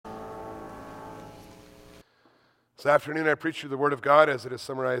This afternoon I preach you the Word of God as it is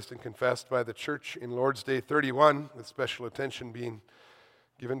summarized and confessed by the church in Lord's Day 31, with special attention being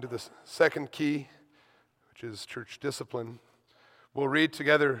given to the second key, which is church discipline. We'll read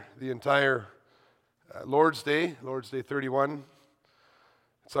together the entire Lord's Day 31.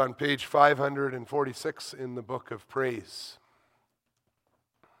 It's on page 546 in the Book of Praise.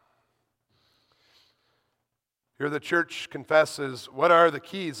 Here the church confesses, what are the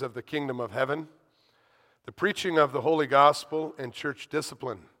keys of the kingdom of heaven? The preaching of the Holy Gospel and church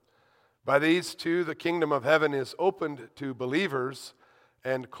discipline. By these two, the kingdom of heaven is opened to believers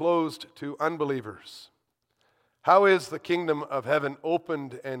and closed to unbelievers. How is the kingdom of heaven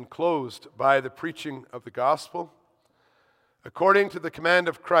opened and closed? By the preaching of the gospel. According to the command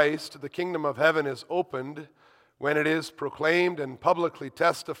of Christ, the kingdom of heaven is opened when it is proclaimed and publicly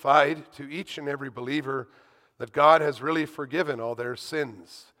testified to each and every believer that God has really forgiven all their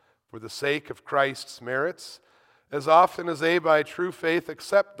sins for the sake of Christ's merits, as often as they by true faith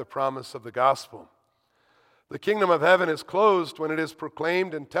accept the promise of the gospel. The kingdom of heaven is closed when it is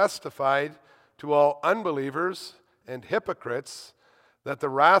proclaimed and testified to all unbelievers and hypocrites that the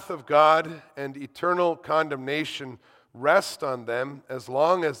wrath of God and eternal condemnation rest on them as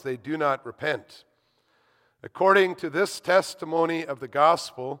long as they do not repent. According to this testimony of the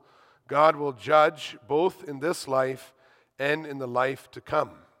gospel, God will judge both in this life and in the life to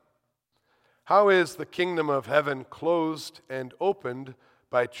come. How is the kingdom of heaven closed and opened?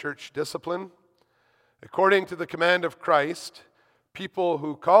 By church discipline? According to the command of Christ, people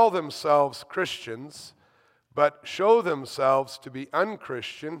who call themselves Christians but show themselves to be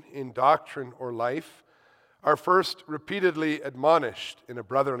unchristian in doctrine or life are first repeatedly admonished in a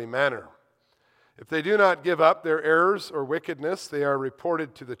brotherly manner. If they do not give up their errors or wickedness, they are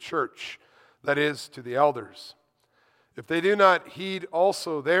reported to the church, that is, to the elders. If they do not heed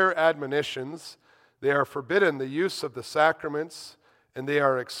also their admonitions, they are forbidden the use of the sacraments, and they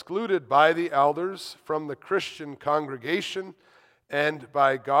are excluded by the elders from the Christian congregation and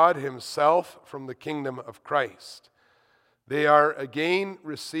by God Himself from the kingdom of Christ. They are again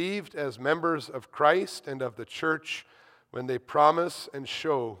received as members of Christ and of the church when they promise and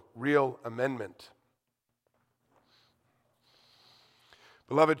show real amendment.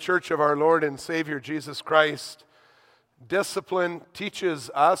 Beloved church of our Lord and Savior Jesus Christ, discipline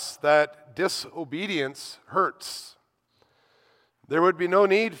teaches us that disobedience hurts. There would be no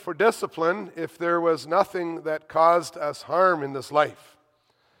need for discipline if there was nothing that caused us harm in this life.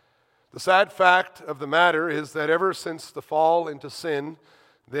 The sad fact of the matter is that ever since the fall into sin,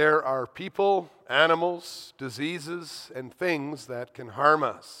 there are people, animals, diseases, and things that can harm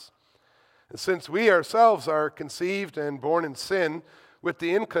us. And since we ourselves are conceived and born in sin, with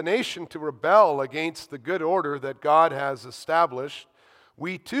the inclination to rebel against the good order that God has established,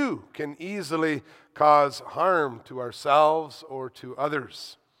 we too can easily cause harm to ourselves or to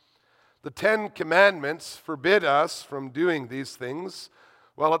others. The 10 Commandments forbid us from doing these things,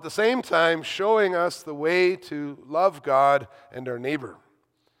 while at the same time showing us the way to love God and our neighbor.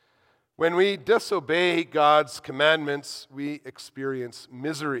 When we disobey God's commandments, we experience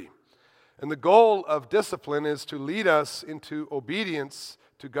misery. And the goal of discipline is to lead us into obedience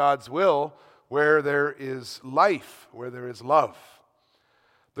to God's will where there is life, where there is love.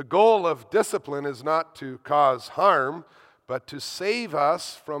 The goal of discipline is not to cause harm, but to save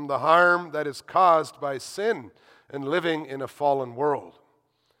us from the harm that is caused by sin and living in a fallen world.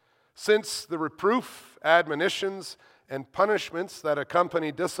 Since the reproof, admonitions, and punishments that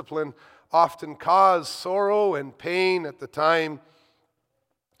accompany discipline often cause sorrow and pain at the time,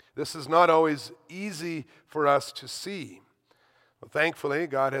 this is not always easy for us to see. But thankfully,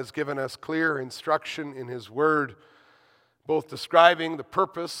 God has given us clear instruction in His Word, both describing the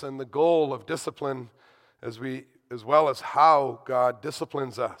purpose and the goal of discipline, as well as how God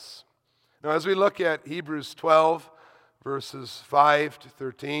disciplines us. Now, as we look at Hebrews 12, verses 5 to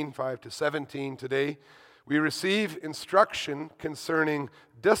 13, 5 to 17 today, we receive instruction concerning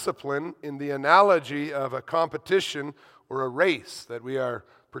discipline in the analogy of a competition or a race that we are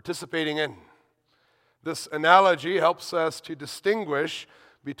participating in. This analogy helps us to distinguish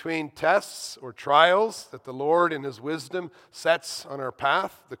between tests or trials that the Lord in His wisdom sets on our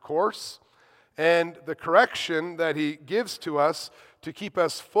path, the course, and the correction that He gives to us to keep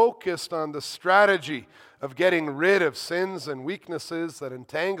us focused on the strategy of getting rid of sins and weaknesses that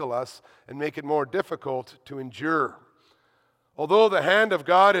entangle us and make it more difficult to endure. Although the hand of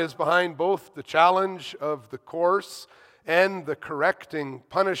God is behind both the challenge of the course and the correcting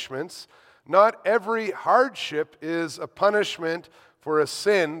punishments, not every hardship is a punishment for a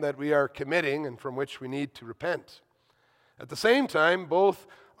sin that we are committing and from which we need to repent. At the same time, both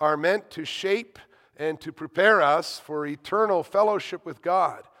are meant to shape and to prepare us for eternal fellowship with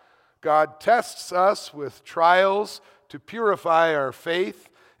God. God tests us with trials to purify our faith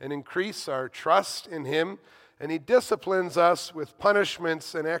and increase our trust in Him, and He disciplines us with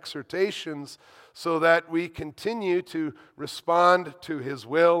punishments and exhortations so that we continue to respond to His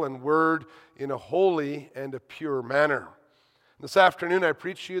will and word in a holy and a pure manner. This afternoon I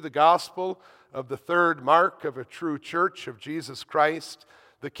preach to you the gospel of the third mark of a true church of Jesus Christ,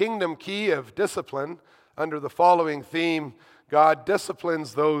 the kingdom key of discipline, under the following theme: God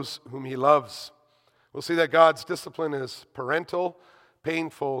disciplines those whom He loves. We'll see that God's discipline is parental,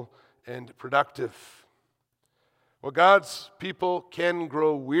 painful, and productive. Well, God's people can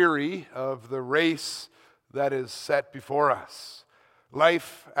grow weary of the race that is set before us.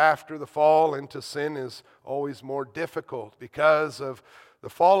 Life after the fall into sin is always more difficult because of the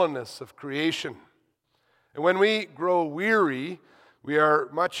fallenness of creation. And when we grow weary, we are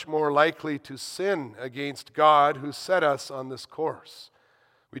much more likely to sin against God who set us on this course.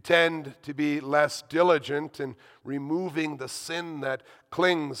 We tend to be less diligent in removing the sin that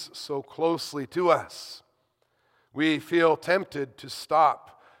clings so closely to us. We feel tempted to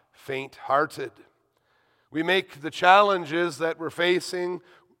stop faint-hearted. We make the challenges that we're facing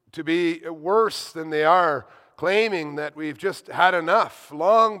to be worse than they are, claiming that we've just had enough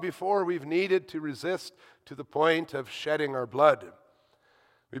long before we've needed to resist to the point of shedding our blood.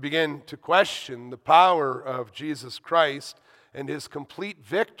 We begin to question the power of Jesus Christ and His complete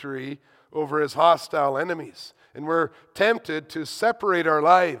victory over His hostile enemies. And we're tempted to separate our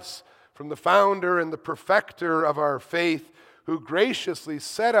lives from the founder and the perfecter of our faith, who graciously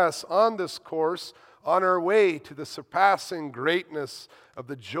set us on this course on our way to the surpassing greatness of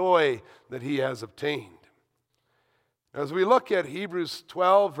the joy that He has obtained. As we look at Hebrews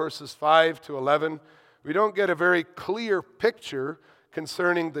 12, verses 5 to 11, we don't get a very clear picture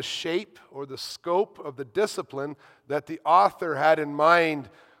concerning the shape or the scope of the discipline that the author had in mind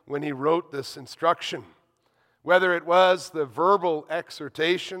when he wrote this instruction. Whether it was the verbal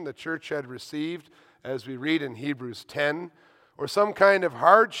exhortation the church had received, as we read in Hebrews 10, or some kind of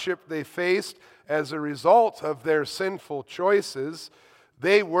hardship they faced as a result of their sinful choices,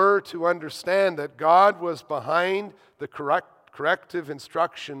 they were to understand that God was behind the corrective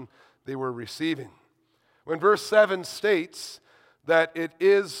instruction they were receiving. When verse 7 states that it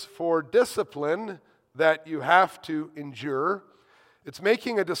is for discipline that you have to endure, it's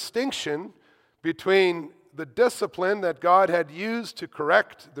making a distinction between the discipline that God had used to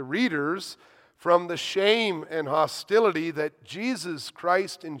correct the readers from the shame and hostility that Jesus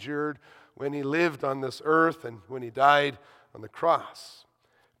Christ endured when He lived on this earth and when He died on the cross.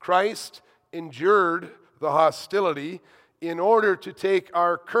 Christ endured the hostility in order to take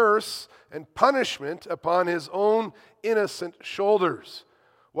our curse and punishment upon His own innocent shoulders,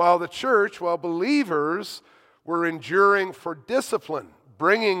 while the church, while believers, were enduring for discipline,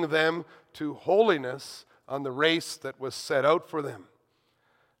 bringing them to holiness on the race that was set out for them.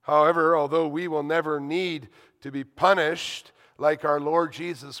 However, although we will never need to be punished like our Lord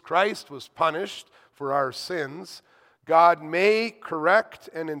Jesus Christ was punished for our sins, God may correct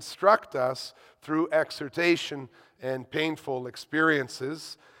and instruct us through exhortation and painful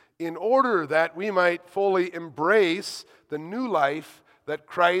experiences in order that we might fully embrace the new life that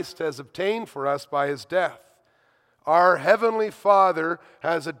Christ has obtained for us by His death. Our Heavenly Father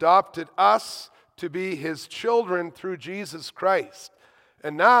has adopted us to be His children through Jesus Christ.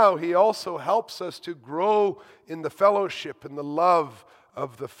 And now He also helps us to grow in the fellowship and the love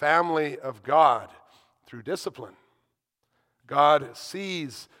of the family of God through discipline. God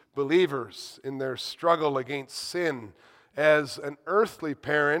sees believers in their struggle against sin as an earthly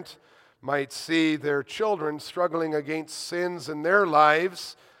parent might see their children struggling against sins in their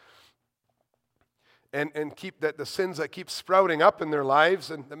lives and keep that the sins that keep sprouting up in their lives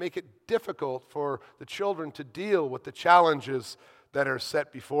and that make it difficult for the children to deal with the challenges that are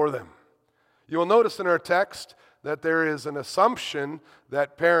set before them. You will notice in our text that there is an assumption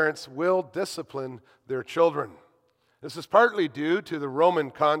that parents will discipline their children. This is partly due to the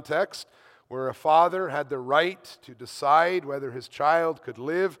Roman context, where a father had the right to decide whether his child could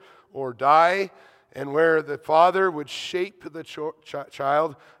live or die, and where the father would shape the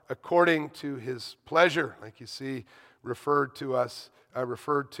child according to his pleasure, like you see referred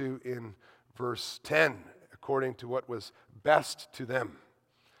to in verse 10, according to what was best to them.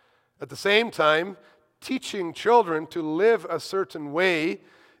 At the same time, teaching children to live a certain way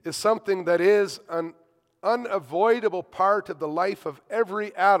is something that is an unavoidable part of the life of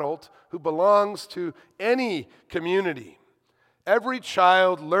every adult who belongs to any community. Every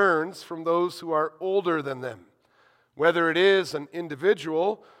child learns from those who are older than them, whether it is an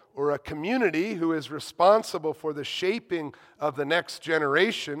individual or a community who is responsible for the shaping of the next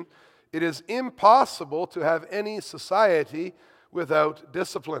generation, it is impossible to have any society without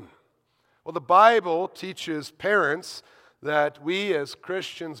discipline. Well, the Bible teaches parents that we as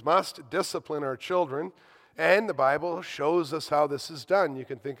Christians must discipline our children, and the Bible shows us how this is done. You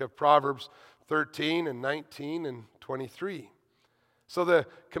can think of Proverbs 13 and 19 and 23. So the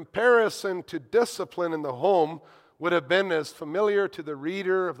comparison to discipline in the home would have been as familiar to the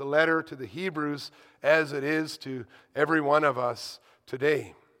reader of the letter to the Hebrews as it is to every one of us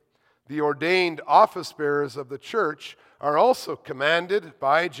today. The ordained office bearers of the church are also commanded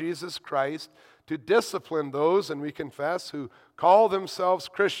by Jesus Christ to discipline those, and we confess, who call themselves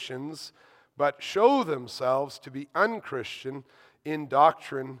Christians but show themselves to be unchristian in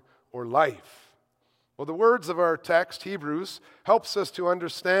doctrine or life. Well, the words of our text, Hebrews, helps us to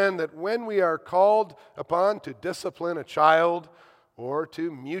understand that when we are called upon to discipline a child or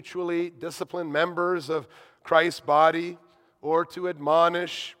to mutually discipline members of Christ's body or to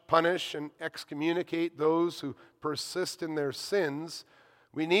admonish, punish, and excommunicate those who persist in their sins,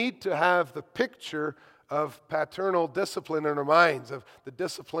 we need to have the picture of paternal discipline in our minds, of the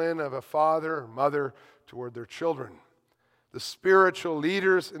discipline of a father or mother toward their children. The spiritual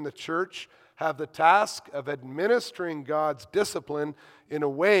leaders in the church have the task of administering God's discipline in a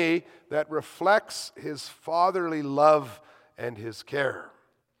way that reflects His fatherly love and His care.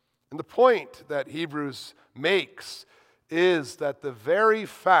 And the point that Hebrews makes is that the very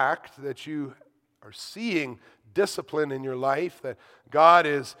fact that you are seeing discipline in your life, that God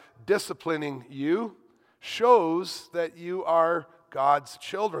is disciplining you, shows that you are God's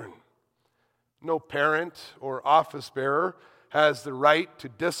children. No parent or office bearer has the right to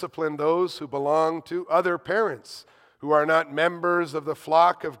discipline those who belong to other parents who are not members of the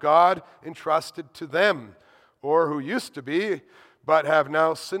flock of God entrusted to them, or who used to be but have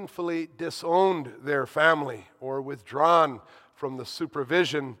now sinfully disowned their family or withdrawn from the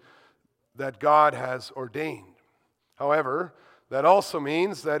supervision that God has ordained. However, that also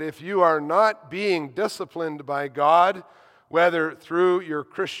means that if you are not being disciplined by God, whether through your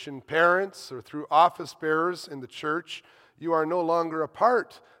Christian parents or through office bearers in the church, you are no longer a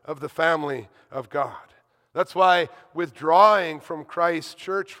part of the family of God. That's why withdrawing from Christ's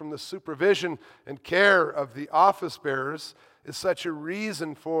church, from the supervision and care of the office bearers, is such a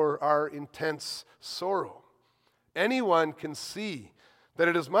reason for our intense sorrow. Anyone can see that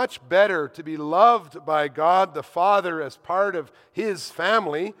it is much better to be loved by God the Father as part of His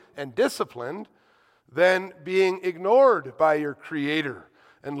family and disciplined than being ignored by your Creator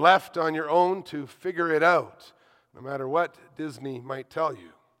and left on your own to figure it out, no matter what Disney might tell you.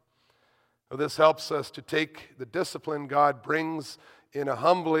 Well, this helps us to take the discipline God brings in a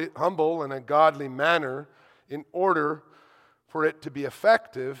humble and a godly manner. In order for it to be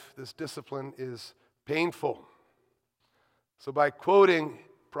effective, this discipline is painful. So by quoting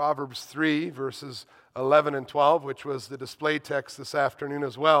Proverbs 3, verses 11 and 12, which was the display text this afternoon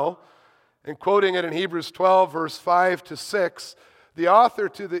as well, and quoting it in Hebrews 12, verse 5 to 6, the author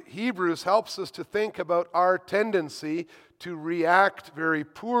to the Hebrews helps us to think about our tendency to react very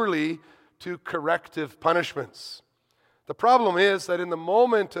poorly to corrective punishments. The problem is that in the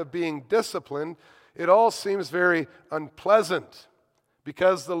moment of being disciplined, it all seems very unpleasant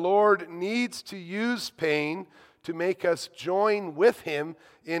because the Lord needs to use pain to make us join with Him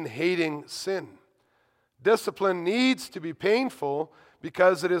in hating sin. Discipline needs to be painful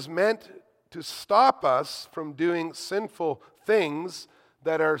because it is meant to stop us from doing sinful things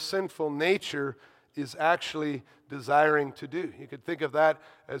that our sinful nature is actually desiring to do. You could think of that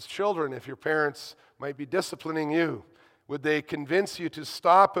as children. If your parents might be disciplining you, would they convince you to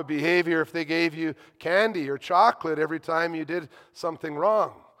stop a behavior if they gave you candy or chocolate every time you did something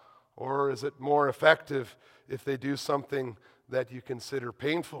wrong? Or is it more effective if they do something that you consider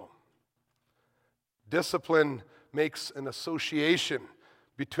painful? Discipline makes an association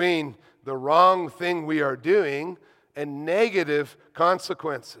between the wrong thing we are doing and negative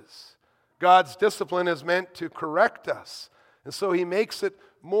consequences. God's discipline is meant to correct us, and so He makes it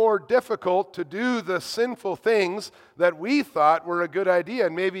more difficult to do the sinful things that we thought were a good idea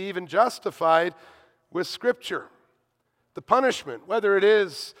and maybe even justified with Scripture. The punishment, whether it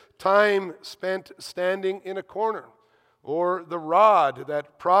is time spent standing in a corner, or the rod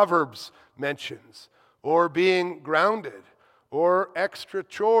that Proverbs mentions, or being grounded, or extra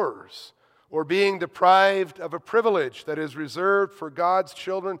chores, or being deprived of a privilege that is reserved for God's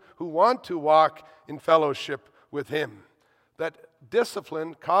children who want to walk in fellowship with Him. That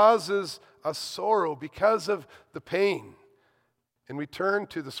discipline causes us sorrow because of the pain. And we turn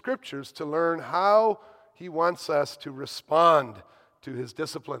to the Scriptures to learn how He wants us to respond to his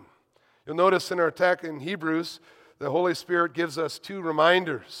discipline. You'll notice in our text in Hebrews, the Holy Spirit gives us two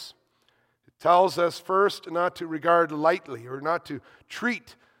reminders. It tells us first not to regard lightly or not to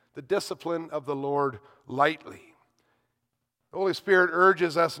treat the discipline of the Lord lightly. The Holy Spirit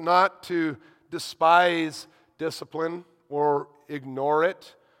urges us not to despise discipline or ignore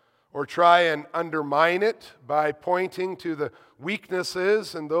it or try and undermine it by pointing to the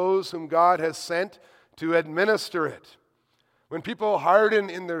weaknesses in those whom God has sent to administer it. When people harden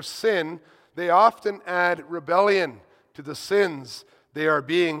in their sin, they often add rebellion to the sins they are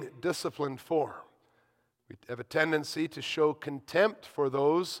being disciplined for. We have a tendency to show contempt for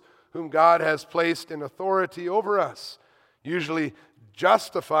those whom God has placed in authority over us, usually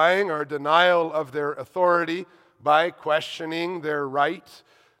justifying our denial of their authority by questioning their right,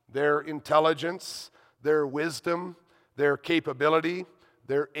 their intelligence, their wisdom, their capability,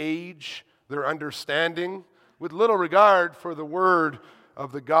 their age, their understanding, with little regard for the word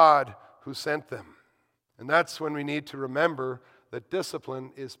of the God who sent them. And that's when we need to remember that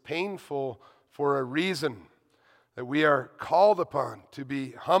discipline is painful for a reason, that we are called upon to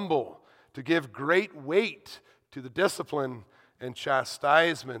be humble, to give great weight to the discipline and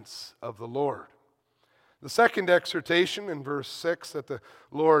chastisements of the Lord. The second exhortation in verse 6 that the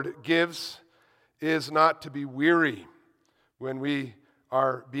Lord gives is not to be weary when we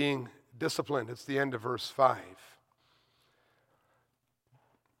are being disciplined. It's the end of verse 5.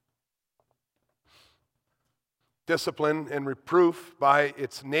 Discipline and reproof by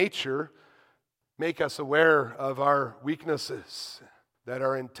its nature make us aware of our weaknesses that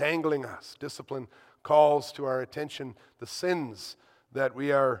are entangling us. Discipline calls to our attention the sins that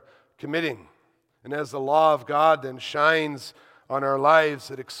we are committing. And as the law of God then shines on our lives,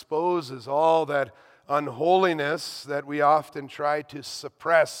 it exposes all that unholiness that we often try to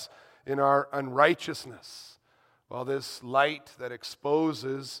suppress in our unrighteousness. While this light that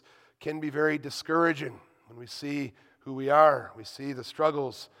exposes can be very discouraging when we see who we are, we see the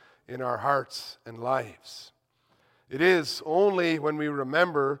struggles in our hearts and lives. It is only when we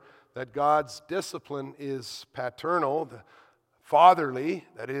remember that God's discipline is paternal, fatherly,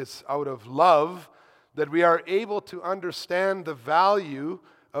 that is, out of love, that we are able to understand the value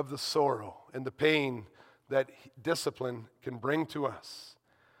of the sorrow and the pain that discipline can bring to us.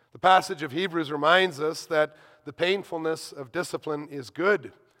 The passage of Hebrews reminds us that the painfulness of discipline is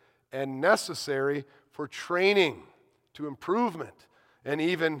good and necessary for training, to improvement, and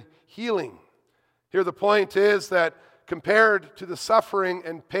even healing. Here the point is that compared to the suffering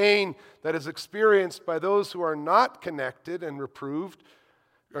and pain that is experienced by those who are not connected and reproved,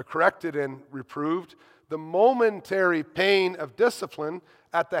 or corrected and reproved, the momentary pain of discipline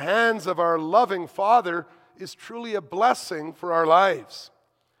at the hands of our loving Father is truly a blessing for our lives.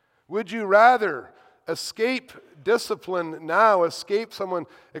 Would you rather escape discipline now, escape someone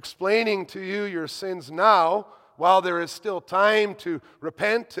explaining to you your sins now, while there is still time to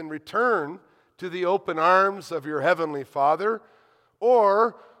repent and return to the open arms of your heavenly Father?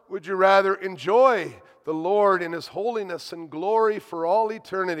 Or would you rather enjoy the Lord in His holiness and glory for all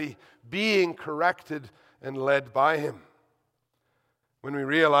eternity, being corrected and led by Him? When we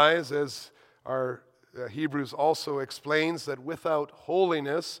realize, as our Hebrews also explains, that without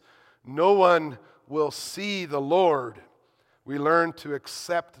holiness no one will see the Lord, we learn to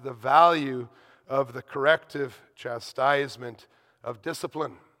accept the value of the corrective chastisement of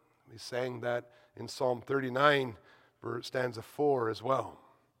discipline. We sang that in Psalm 39, stanza 4 as well.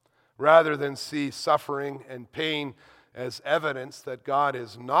 Rather than see suffering and pain as evidence that God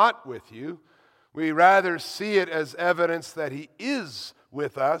is not with you, we rather see it as evidence that He is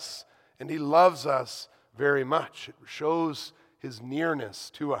with us and He loves us very much. It shows His nearness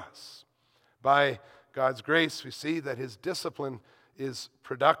to us. By God's grace, we see that His discipline is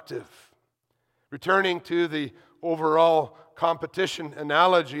productive. Returning to the overall competition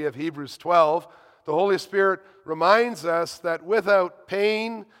analogy of Hebrews 12, the Holy Spirit reminds us that without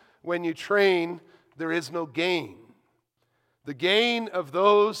pain, when you train, there is no gain. The gain of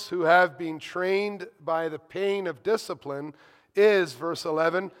those who have been trained by the pain of discipline is, verse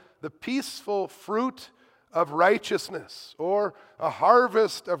 11, the peaceful fruit of righteousness, or a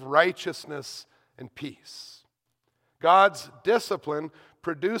harvest of righteousness and peace. God's discipline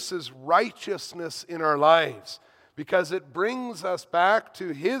produces righteousness in our lives because it brings us back to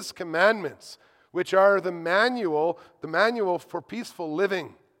His commandments, which are the manual for peaceful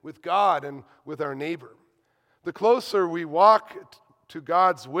living with God and with our neighbor. The closer we walk to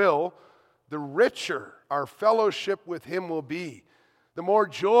God's will, the richer our fellowship with Him will be. The more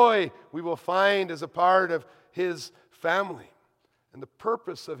joy we will find as a part of His family. And the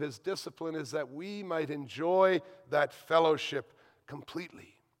purpose of His discipline is that we might enjoy that fellowship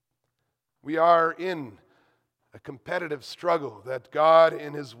completely. We are in a competitive struggle that God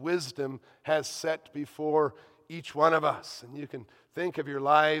in His wisdom has set before each one of us. And you can think of your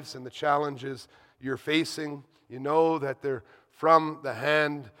lives and the challenges you're facing. You know that they're from the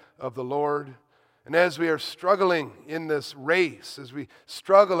hand of the Lord. And as we are struggling in this race, as we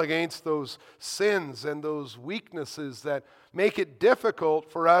struggle against those sins and those weaknesses that make it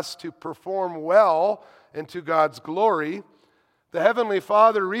difficult for us to perform well and to God's glory, the Heavenly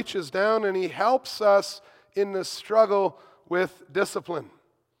Father reaches down and He helps us in this struggle with discipline.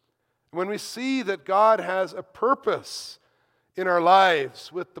 When we see that God has a purpose in our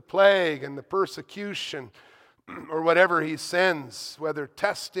lives with the plague and the persecution or whatever He sends, whether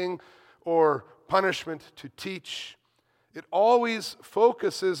testing or punishment to teach, it always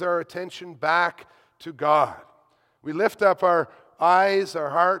focuses our attention back to God. We lift up our eyes,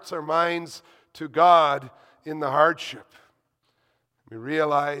 our hearts, our minds to God in the hardship. We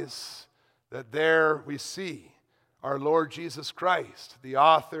realize that there we see our Lord Jesus Christ, the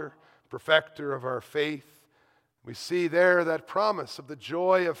author, perfecter of our faith. We see there that promise of the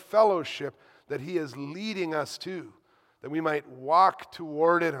joy of fellowship that He is leading us to, that we might walk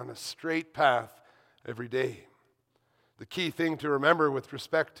toward it on a straight path every day. The key thing to remember with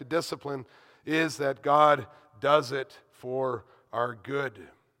respect to discipline is that God does it for our good.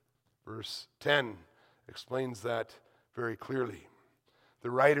 Verse 10 explains that very clearly. The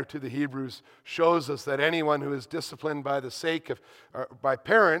writer to the Hebrews shows us that anyone who is disciplined by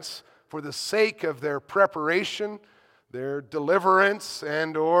parents for the sake of their preparation, their deliverance,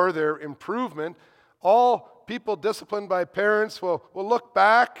 and or their improvement, all people disciplined by parents will look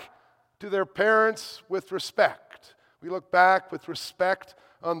back to their parents with respect. We look back with respect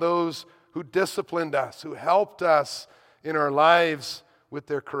on those who disciplined us, who helped us in our lives with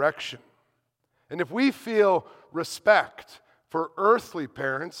their correction. And if we feel respect for earthly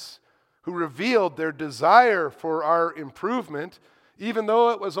parents who revealed their desire for our improvement, even though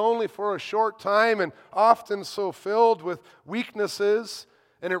it was only for a short time and often so filled with weaknesses,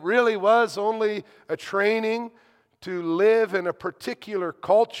 and it really was only a training to live in a particular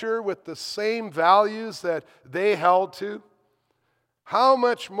culture with the same values that they held to, how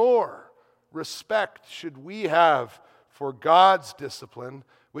much more respect should we have for God's discipline,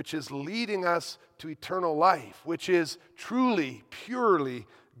 which is leading us to eternal life, which is truly, purely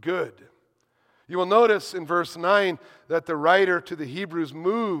good. You will notice in verse 9 that the writer to the Hebrews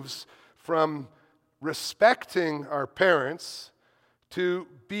moves from respecting our parents to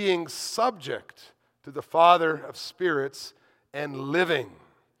being subject to the Father of spirits and living,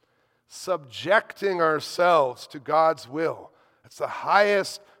 subjecting ourselves to God's will. It's the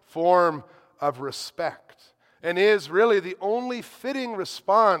highest form of respect and is really the only fitting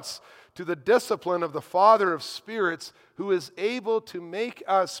response to the discipline of the Father of spirits who is able to make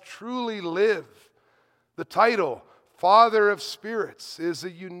us truly live. The title, Father of Spirits, is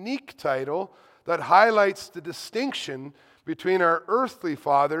a unique title that highlights the distinction between our earthly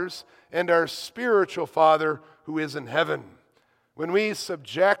fathers and our spiritual Father who is in heaven. When we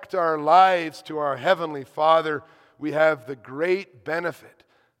subject our lives to our Heavenly Father, we have the great benefit,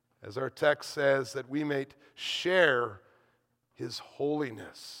 as our text says, that we may share His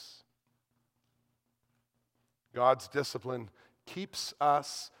holiness. God's discipline keeps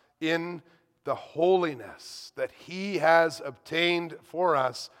us in the holiness that He has obtained for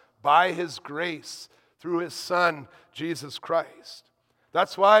us by His grace through His Son, Jesus Christ.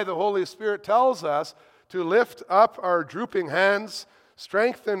 That's why the Holy Spirit tells us to lift up our drooping hands,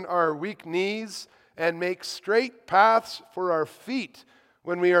 strengthen our weak knees, and make straight paths for our feet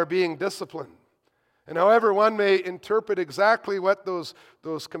when we are being disciplined. And however one may interpret exactly what those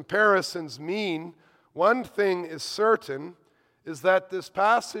comparisons mean, one thing is certain, is that this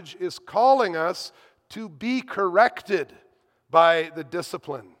passage is calling us to be corrected by the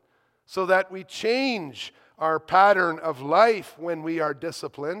discipline, so that we change our pattern of life when we are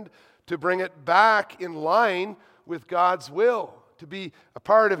disciplined to bring it back in line with God's will, to be a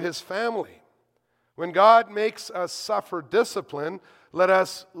part of His family. When God makes us suffer discipline, let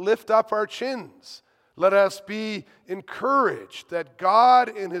us lift up our chins. Let us be encouraged that God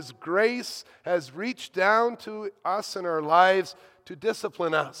in His grace has reached down to us in our lives to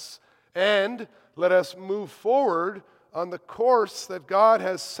discipline us. And let us move forward on the course that God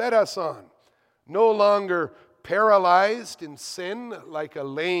has set us on. No longer paralyzed in sin like a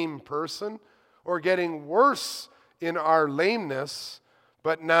lame person, or getting worse in our lameness,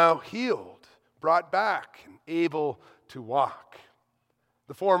 but now healed, brought back, and able to walk.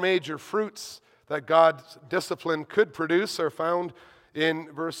 The four major fruits that God's discipline could produce are found in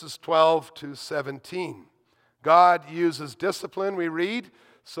verses 12 to 17. God uses discipline, we read,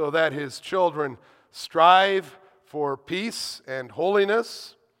 so that his children strive for peace and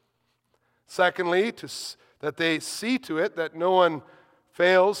holiness. Secondly, that they see to it that no one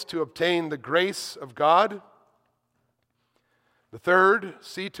fails to obtain the grace of God. The third,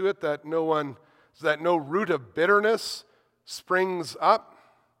 see to it that no root of bitterness springs up.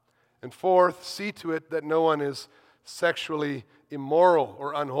 And fourth, see to it that no one is sexually immoral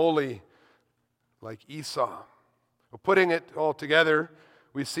or unholy like Esau. Well, putting it all together,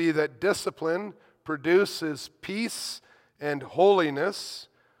 we see that discipline produces peace and holiness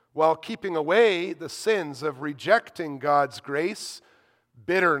while keeping away the sins of rejecting God's grace,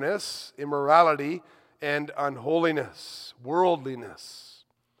 bitterness, immorality, and unholiness, worldliness.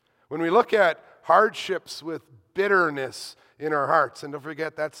 When we look at hardships with bitterness in our hearts, and don't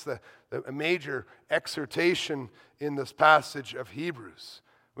forget that's a major exhortation in this passage of Hebrews.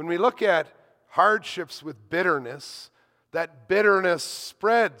 When we look at hardships with bitterness, that bitterness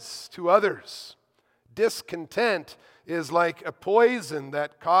spreads to others. Discontent is like a poison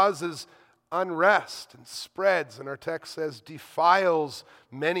that causes unrest and spreads, and our text says defiles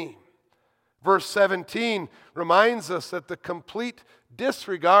many. Verse 17 reminds us that the complete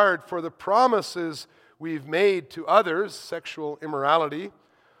disregard for the promises we've made to others, sexual immorality,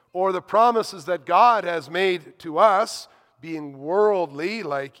 or the promises that God has made to us, being worldly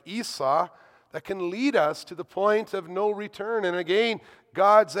like Esau, that can lead us to the point of no return. And again,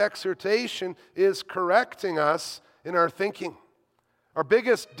 God's exhortation is correcting us in our thinking. Our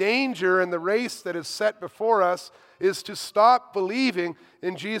biggest danger in the race that is set before us is to stop believing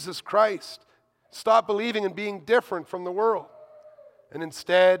in Jesus Christ. Stop believing in being different from the world. And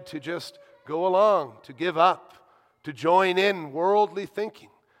instead to just go along, to give up, to join in worldly thinking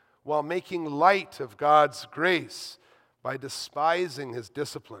while making light of God's grace by despising his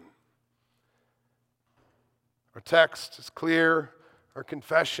discipline. Our text is clear. Our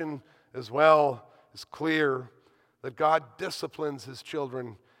confession as well is clear that God disciplines his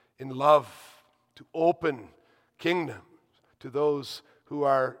children in love to open kingdom to those who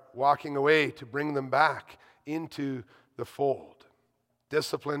are walking away, to bring them back into the fold.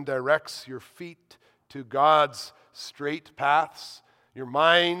 Discipline directs your feet to God's straight paths, your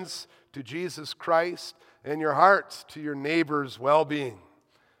minds to Jesus Christ, and your hearts to your neighbor's well-being.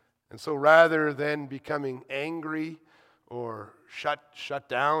 And so rather than becoming angry or shut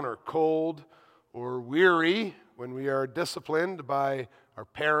down or cold or weary when we are disciplined by our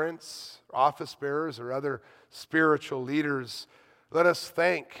parents, office bearers, or other spiritual leaders, let us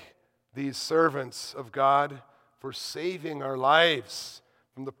thank these servants of God for saving our lives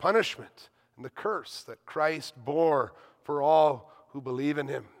from the punishment and the curse that Christ bore for all who believe in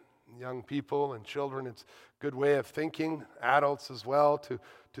him. Young people and children, it's a good way of thinking, adults as well, to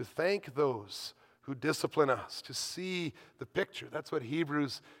thank those who discipline us, to see the picture. That's what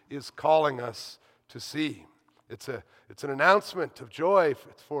Hebrews is calling us to see. It's an announcement of joy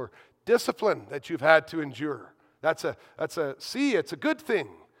for discipline that you've had to endure. It's a good thing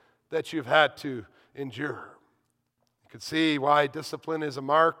that you've had to endure. You can see why discipline is a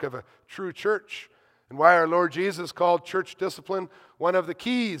mark of a true church and why our Lord Jesus called church discipline one of the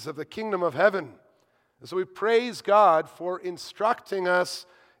keys of the kingdom of heaven. And so we praise God for instructing us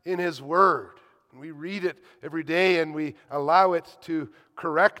in his word. And we read it every day and we allow it to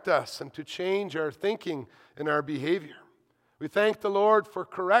correct us and to change our thinking and our behavior. We thank the Lord for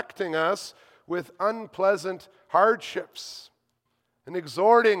correcting us with unpleasant hardships and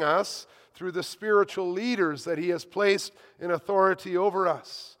exhorting us through the spiritual leaders that he has placed in authority over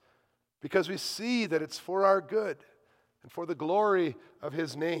us, because we see that it's for our good and for the glory of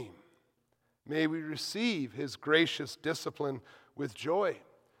his name. May we receive his gracious discipline with joy.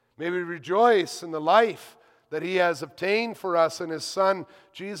 May we rejoice in the life that he has obtained for us in his Son,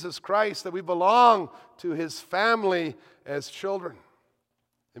 Jesus Christ, that we belong to his family as children.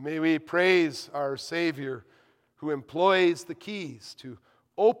 And may we praise our Savior who employs the keys to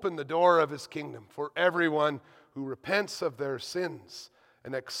open the door of his kingdom for everyone who repents of their sins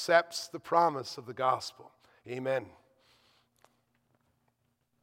and accepts the promise of the gospel. Amen.